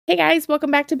Hey guys,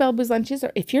 welcome back to Bellaboo's Lunches,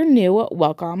 or if you're new,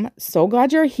 welcome. So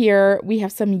glad you're here. We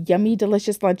have some yummy,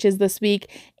 delicious lunches this week,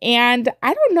 and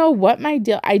I don't know what my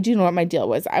deal, I do know what my deal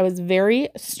was. I was very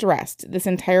stressed this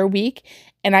entire week,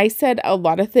 and I said a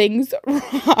lot of things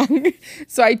wrong.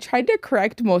 So I tried to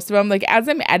correct most of them. Like as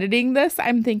I'm editing this,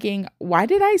 I'm thinking, why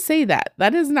did I say that?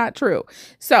 That is not true.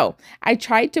 So I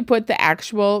tried to put the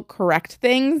actual correct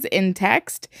things in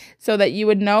text so that you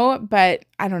would know, but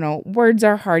I don't know, words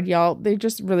are hard, y'all. They're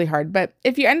just really hard. But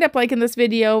if you end up liking this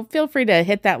video, feel free to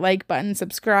hit that like button,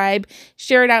 subscribe,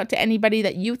 share it out to anybody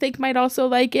that you think might also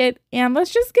like it, and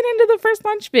let's just get into the first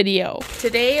lunch video.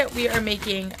 Today we are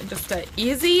making just an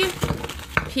easy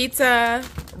pizza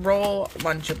roll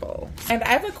Lunchable. And I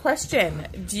have a question.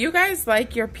 Do you guys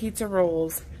like your pizza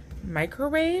rolls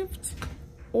microwaved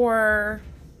or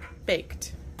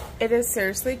baked? It is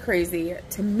seriously crazy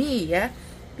to me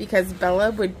because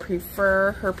Bella would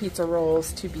prefer her pizza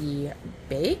rolls to be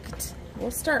baked.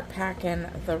 We'll start packing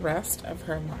the rest of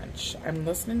her lunch. I'm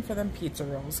listening for them pizza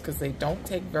rolls because they don't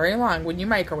take very long when you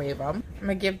microwave them. I'm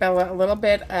gonna give Bella a little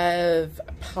bit of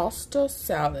pasta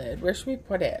salad. Where should we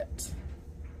put it?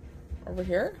 Over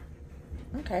here?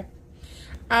 Okay.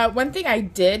 One thing I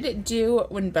did do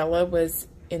when Bella was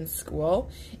in school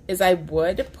is I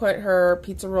would put her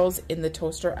pizza rolls in the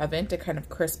toaster oven to kind of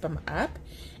crisp them up,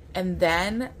 and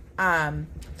then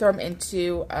throw them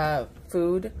into a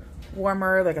food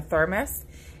warmer, like a thermos.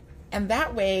 And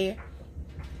that way,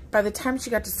 by the time she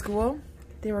got to school,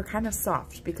 they were kind of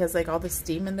soft because like all the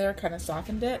steam in there kind of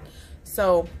softened it.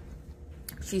 So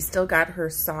she still got her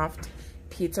soft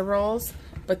pizza rolls,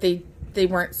 but they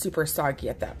weren't super soggy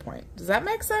at that point. Does that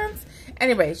make sense?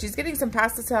 Anyway, she's getting some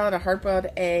pasta salad, a hard-boiled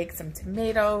egg, some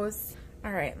tomatoes.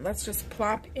 All right, let's just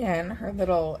plop in her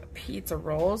little pizza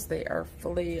rolls. They are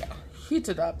fully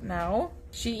heated up now.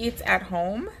 She eats at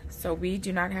home, so we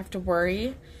do not have to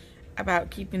worry about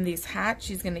keeping these hot.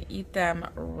 She's gonna eat them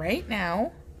right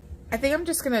now. I think I'm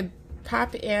just gonna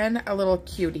pop in a little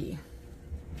cutie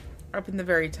up in the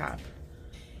very top.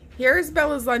 Here's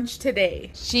Bella's lunch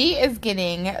today. She is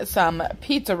getting some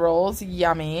pizza rolls,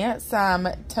 yummy, some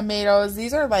tomatoes.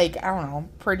 These are like, I don't know,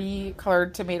 pretty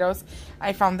colored tomatoes.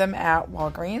 I found them at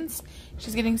Walgreens.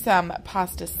 She's getting some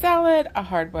pasta salad, a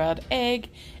hard-boiled egg,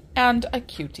 and a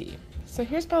cutie. So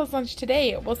here's Bella's lunch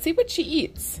today. We'll see what she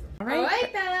eats. All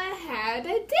right, Bella, how'd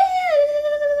I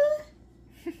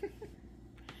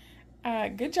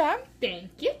do? Good job. Thank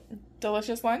you.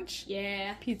 Delicious lunch.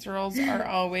 Yeah. Pizza rolls are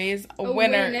always a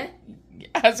winner.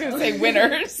 I was going to say Oh.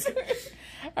 winners.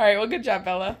 All right, well, good job,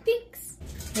 Bella. Thanks.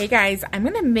 Hey, guys, I'm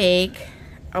going to make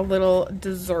a little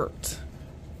dessert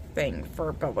thing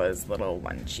for Bella's little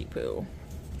lunchy poo.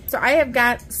 So I have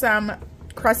got some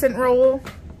crescent roll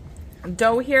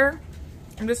dough here.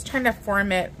 I'm just trying to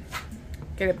form it,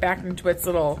 get it back into its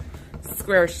little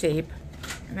square shape.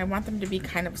 And I want them to be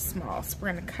kind of small. So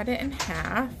we're gonna cut it in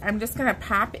half. I'm just gonna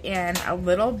pop in a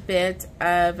little bit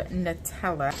of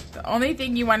Nutella. The only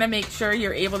thing you wanna make sure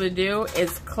you're able to do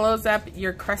is close up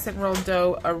your crescent roll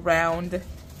dough around the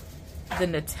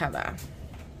Nutella.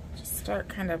 Just start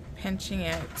kind of pinching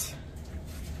it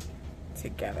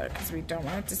together because we don't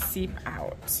want it to seep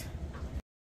out.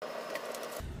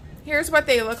 Here's what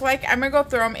they look like. I'm gonna go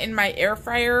throw them in my air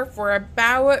fryer for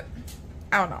about,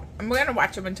 I don't know. I'm gonna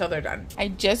watch them until they're done. I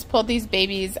just pulled these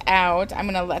babies out. I'm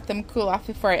gonna let them cool off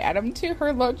before I add them to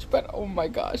her lunch, but oh my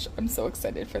gosh, I'm so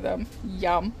excited for them.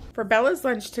 Yum. For Bella's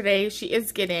lunch today, she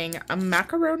is getting a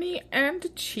macaroni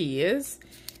and cheese.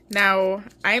 Now,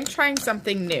 I'm trying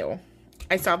something new.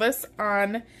 I saw this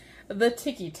on the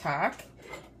TikTok,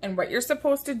 and what you're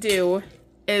supposed to do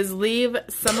is leave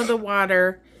some of the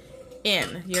water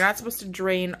in. You're not supposed to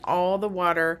drain all the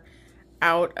water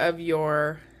out of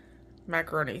your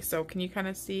macaroni. So can you kind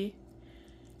of see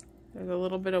there's a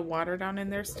little bit of water down in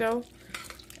there still?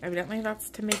 Evidently that's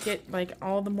to make it like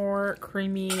all the more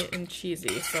creamy and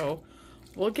cheesy. So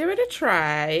we'll give it a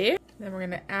try. Then we're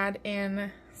gonna add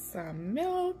in some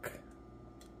milk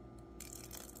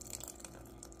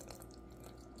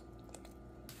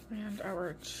and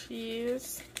our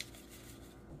cheese.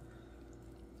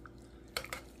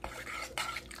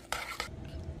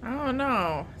 I don't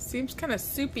know, seems kind of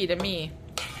soupy to me.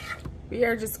 We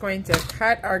are just going to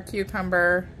cut our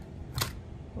cucumber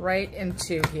right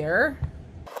into here.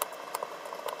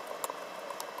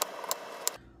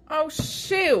 Oh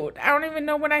shoot, I don't even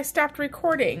know when I stopped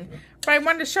recording, but I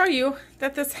wanted to show you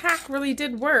that this hack really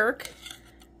did work.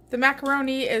 The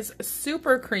macaroni is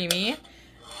super creamy.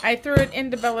 I threw it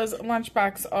into Bella's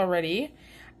lunchbox already.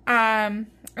 And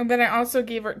then I also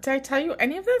gave her, did I tell you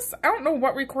any of this? I don't know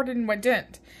what recorded and what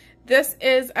didn't. This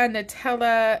is a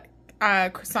Nutella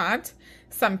croissant.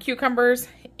 some cucumbers,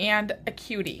 and a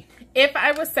cutie. If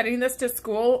I was sending this to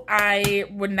school, I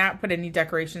would not put any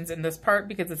decorations in this part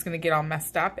because it's going to get all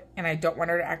messed up and I don't want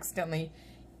her to accidentally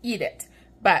eat it.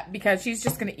 But because she's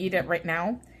just going to eat it right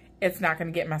now, it's not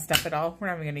going to get messed up at all. We're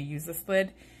not even going to use this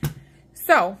lid.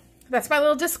 So that's my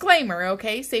little disclaimer,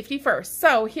 okay? Safety first.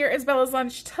 So here is Bella's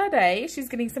lunch today. She's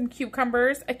getting some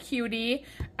cucumbers, a cutie,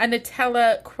 a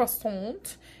Nutella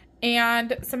croissant,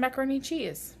 and some macaroni and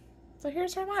cheese. So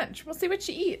here's her lunch. We'll see what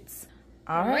she eats.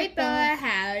 All right, Bella,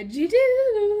 how'd you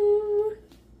do?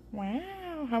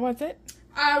 Wow, how was it?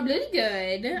 Really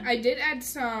good. I did add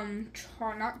some,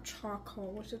 not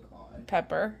charcoal, what's it called?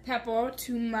 Pepper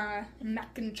to my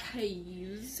mac and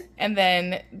cheese. And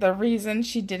then the reason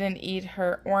she didn't eat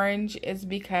her orange is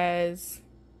because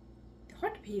They're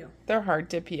hard to peel. They're hard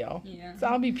to peel. Yeah. So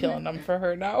I'll be peeling them for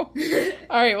her now.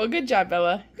 All right, well, good job,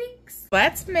 Bella. Thanks.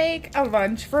 Let's make a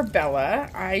lunch for Bella.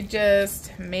 I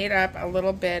just made up a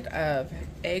little bit of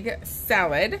egg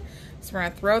salad. So we're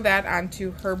going to throw that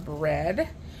onto her bread.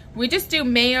 We just do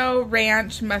mayo,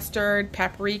 ranch, mustard,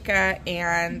 paprika,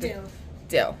 and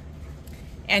dill.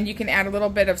 And you can add a little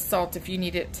bit of salt if you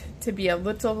need it to be a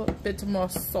little bit more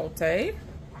salty.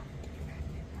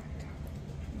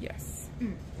 Yes.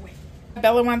 Wait.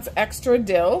 Bella wants extra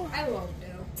dill. I love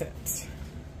dill. That's it.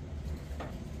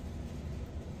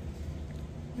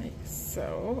 Like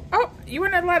so. Oh, you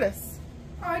wanted lettuce.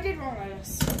 Oh, I did want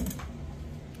lettuce.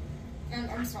 And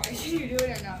I'm sorry, can you do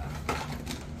it in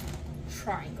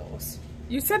triangles?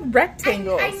 You said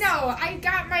rectangles. I know. I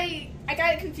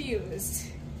got it confused.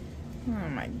 Oh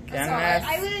my goodness.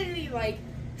 Sorry, I literally like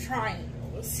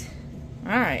triangles.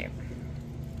 Alright.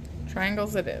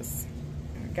 Triangles it is.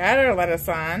 Got her lettuce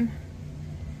on.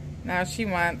 Now she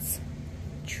wants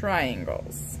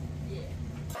triangles.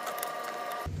 Yeah.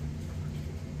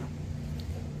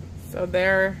 So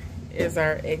there is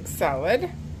our egg salad.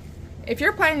 If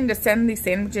you're planning to send these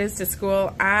sandwiches to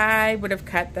school, I would have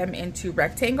cut them into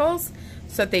rectangles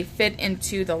so that they fit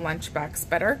into the lunchbox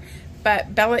better.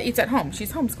 But Bella eats at home.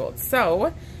 She's homeschooled.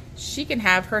 So she can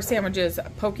have her sandwiches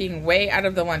poking way out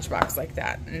of the lunchbox like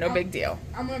that. No big deal.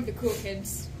 I'm one of the cool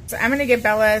kids. So I'm going to give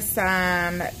Bella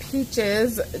some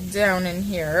peaches down in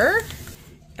here.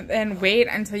 And then wait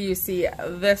until you see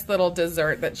this little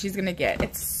dessert that she's going to get.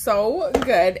 It's so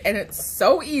good and it's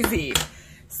so easy.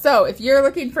 So if you're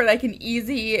looking for like an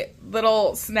easy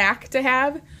little snack to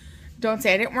have, don't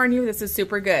say I didn't warn you, this is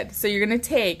super good. So you're gonna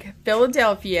take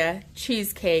Philadelphia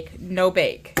cheesecake, no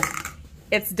bake.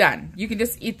 It's done. You can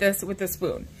just eat this with a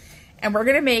spoon. And we're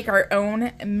gonna make our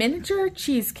own miniature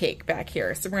cheesecake back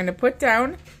here. So we're gonna put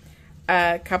down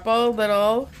a couple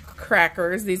little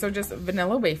crackers. These are just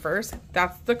vanilla wafers.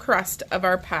 That's the crust of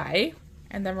our pie.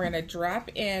 And then we're gonna drop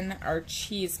in our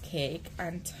cheesecake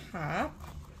on top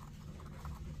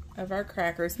of our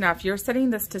crackers. Now, if you're sending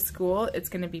this to school, it's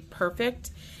going to be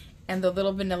perfect. And the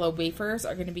little vanilla wafers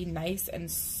are going to be nice and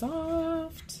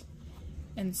soft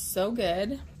and so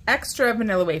good. Extra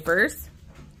vanilla wafers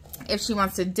if she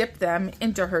wants to dip them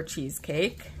into her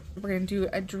cheesecake. We're going to do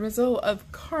a drizzle of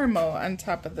caramel on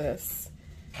top of this.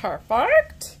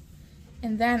 Perfect.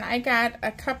 And then I got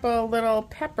a couple little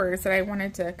peppers that I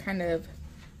wanted to kind of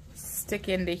stick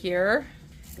into here.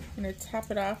 I'm going to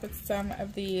top it off with some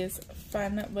of these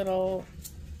fun little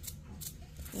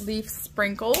leaf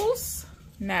sprinkles.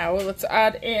 Now let's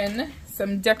add in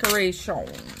some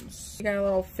decorations. You got a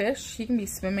little fish. He can be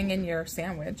swimming in your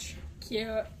sandwich. Cute.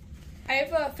 I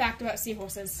have a fact about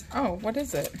seahorses. Oh, what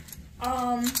is it?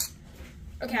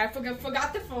 Okay, I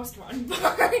forgot the first one.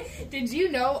 Did you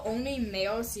know only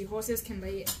male seahorses can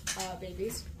lay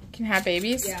babies? Can have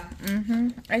babies? Yeah. Mm-hmm.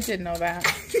 I did know that.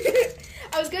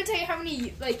 I was gonna tell you how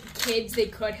many like kids they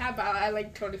could have, but I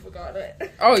like totally forgot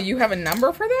it. Oh, you have a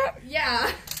number for that?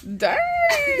 Yeah. Dang.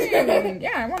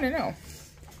 Yeah, I want to know. All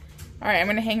right, I'm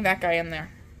gonna hang that guy in there.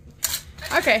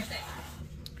 Okay.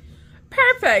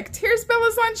 Perfect. Here's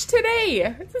Bella's lunch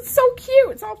today. It's so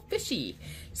cute. It's all fishy.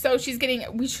 So she's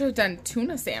getting. We should have done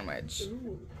tuna sandwich.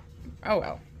 Ooh. Oh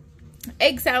well.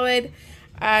 Egg salad.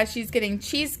 She's getting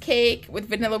cheesecake with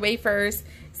vanilla wafers,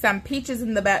 some peaches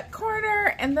in the back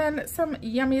corner, and then some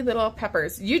yummy little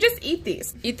peppers. You just eat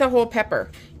these. Eat the whole pepper.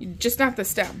 Just not the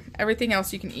stem. Everything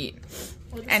else you can eat.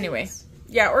 Anyway. Seeds.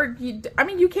 Yeah, or, I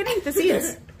mean, you can eat the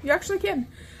seeds. You actually can.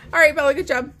 All right, Bella, good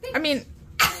job. I mean,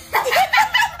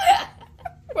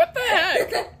 what the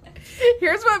heck?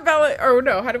 Here's what Bella, or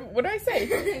no, what did I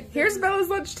say? Here's Bella's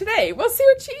lunch today. We'll see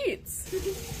what she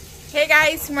eats. Hey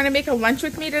guys, you want to make a lunch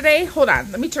with me today? Hold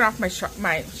on, let me turn off my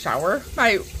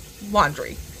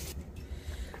laundry.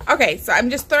 Okay, so I'm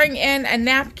just throwing in a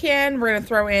napkin. We're going to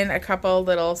throw in a couple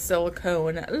little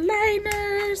silicone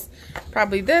liners. $10.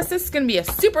 Probably this. This is going to be a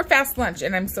super fast lunch,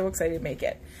 and I'm so excited to make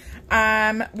it.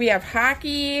 We have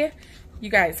hockey. You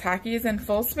guys, hockey is in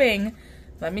full swing.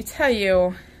 Let me tell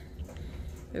you,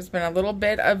 there's been a little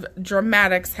bit of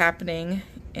dramatics happening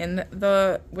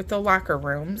with the locker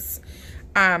rooms.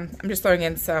 I'm just throwing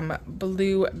in some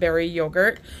blueberry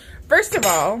yogurt. First of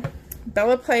all,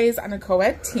 Bella plays on a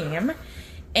co-ed team,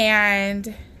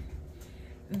 and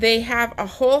they have a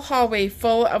whole hallway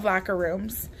full of locker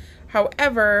rooms.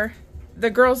 However, the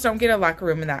girls don't get a locker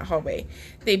room in that hallway.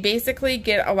 They basically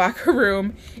get a locker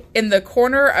room in the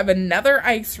corner of another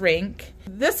ice rink.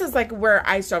 This is like where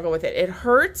I struggle with it. It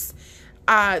hurts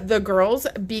the girls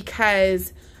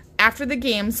because after the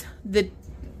games,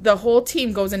 the whole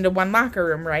team goes into one locker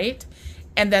room, right?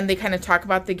 And then they kind of talk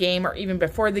about the game, or even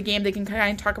before the game, they can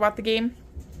kind of talk about the game.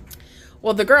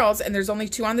 Well, the girls, and there's only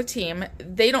 2 on the team,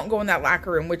 they don't go in that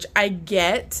locker room, which I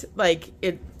get, like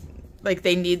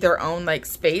they need their own, like,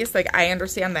 space. Like, I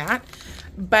understand that.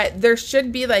 But there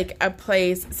should be, like, a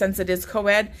place, since it is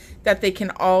co-ed, that they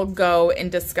can all go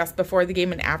and discuss before the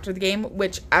game and after the game,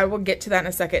 which I will get to that in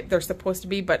a second. They're supposed to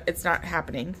be, but it's not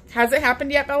happening. Has it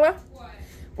happened yet, Bella? What?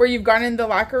 Where you've gone in the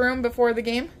locker room before the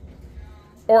game?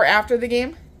 No. Or after the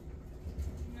game?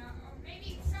 No,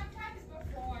 maybe sometimes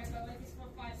before, but like it's for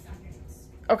 5 seconds.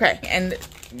 Okay, and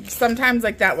sometimes,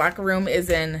 like, that locker room is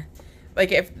in,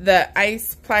 like, if the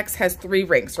Iceplex has 3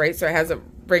 rinks, right? So it has a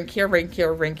rink here, rink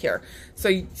here, rink here. So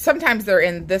sometimes they're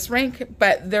in this rink,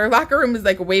 but their locker room is,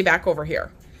 like, way back over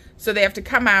here. So they have to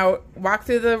come out, walk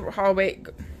through the hallway.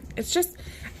 It's just,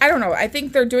 I don't know. I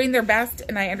think they're doing their best,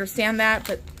 and I understand that,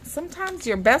 but sometimes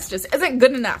your best just isn't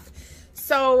good enough.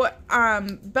 So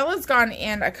Bella's gone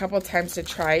in a couple times to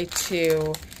try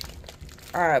to,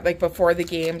 like, before the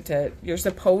game, you're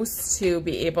supposed to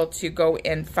be able to go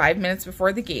in 5 minutes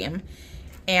before the game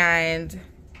and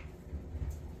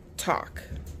talk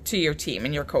to your team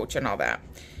and your coach and all that.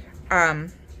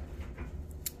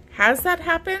 Has that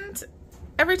happened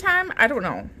every time? I don't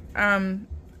know.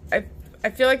 I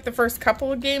feel like the first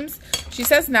couple of games, she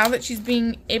says now that she's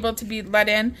being able to be let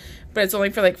in, but it's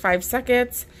only for like 5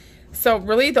 seconds. So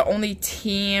really the only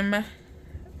team,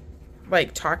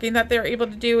 like, talking that they're able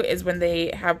to do is when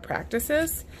they have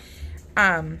practices.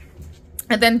 And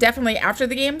then definitely after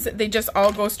the games, they just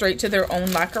all go straight to their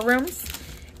own locker rooms.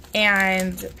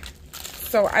 And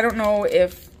so I don't know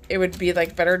if it would be,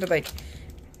 like, better to, like,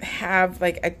 have,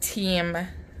 like, a team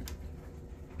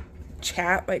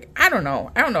chat. Like, I don't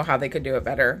know. I don't know how they could do it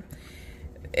better.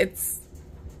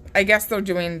 I guess they're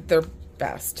doing their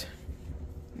best,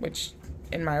 which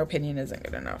in my opinion isn't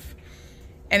good enough.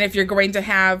 And if you're going to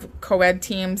have co-ed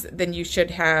teams, then you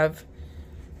should have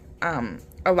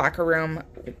a locker room,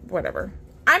 whatever.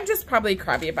 I'm just probably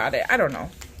crabby about it. I don't know.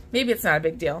 Maybe it's not a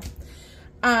big deal.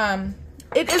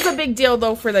 It is a big deal,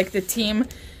 though, for, like, the team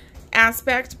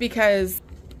aspect because,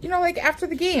 you know, like, after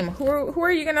the game, who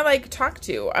are you going to, like, talk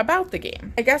to about the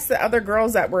game? I guess the other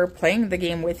girls that were playing the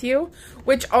game with you,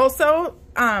 which also,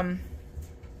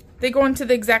 they go into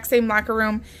the exact same locker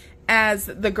room as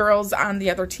the girls on the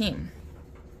other team.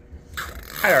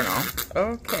 I don't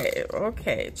know.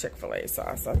 Okay, Chick-fil-A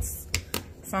sauce. That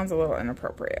sounds a little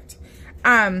inappropriate.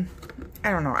 I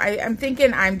don't know. I'm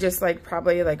thinking I'm just, like,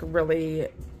 probably, like, really,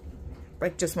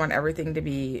 like, just want everything to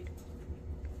be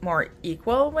more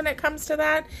equal when it comes to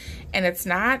that. And it's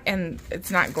not, and it's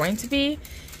not going to be.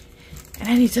 And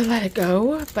I need to let it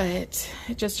go. But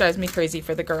it just drives me crazy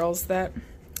for the girls that,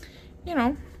 you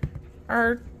know,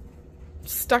 are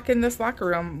stuck in this locker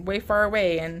room way far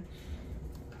away. And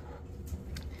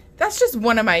that's just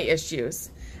one of my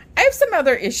issues. I have some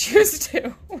other issues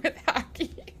too with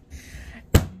hockey.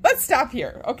 Let's stop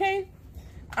here, okay?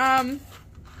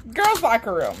 Girls'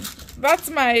 locker room. That's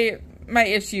my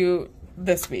issue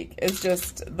this week. Is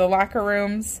just the locker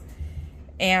rooms,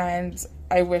 and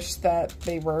I wish that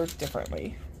they were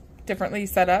differently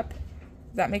set up.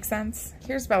 Does that make sense?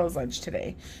 Here's Bella's lunch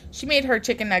today. She made her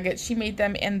chicken nuggets. She made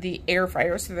them in the air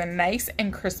fryer, so they're nice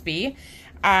and crispy.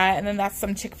 And then that's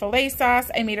some Chick-fil-A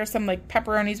sauce. I made her some, like,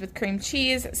 pepperonis with cream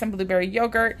cheese, some blueberry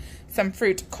yogurt, some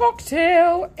fruit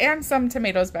cocktail, and some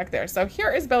tomatoes back there. So here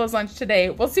is Bella's lunch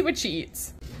today. We'll see what she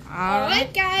eats. All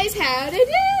right, guys, how to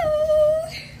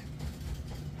do?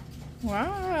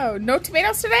 Wow. No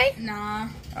tomatoes today? Nah.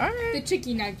 All right. The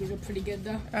chicken nuggets are pretty good,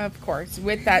 though. Of course,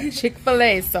 with that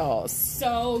Chick-fil-A sauce.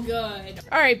 So good.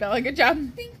 All right, Bella, good job.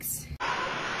 Thanks.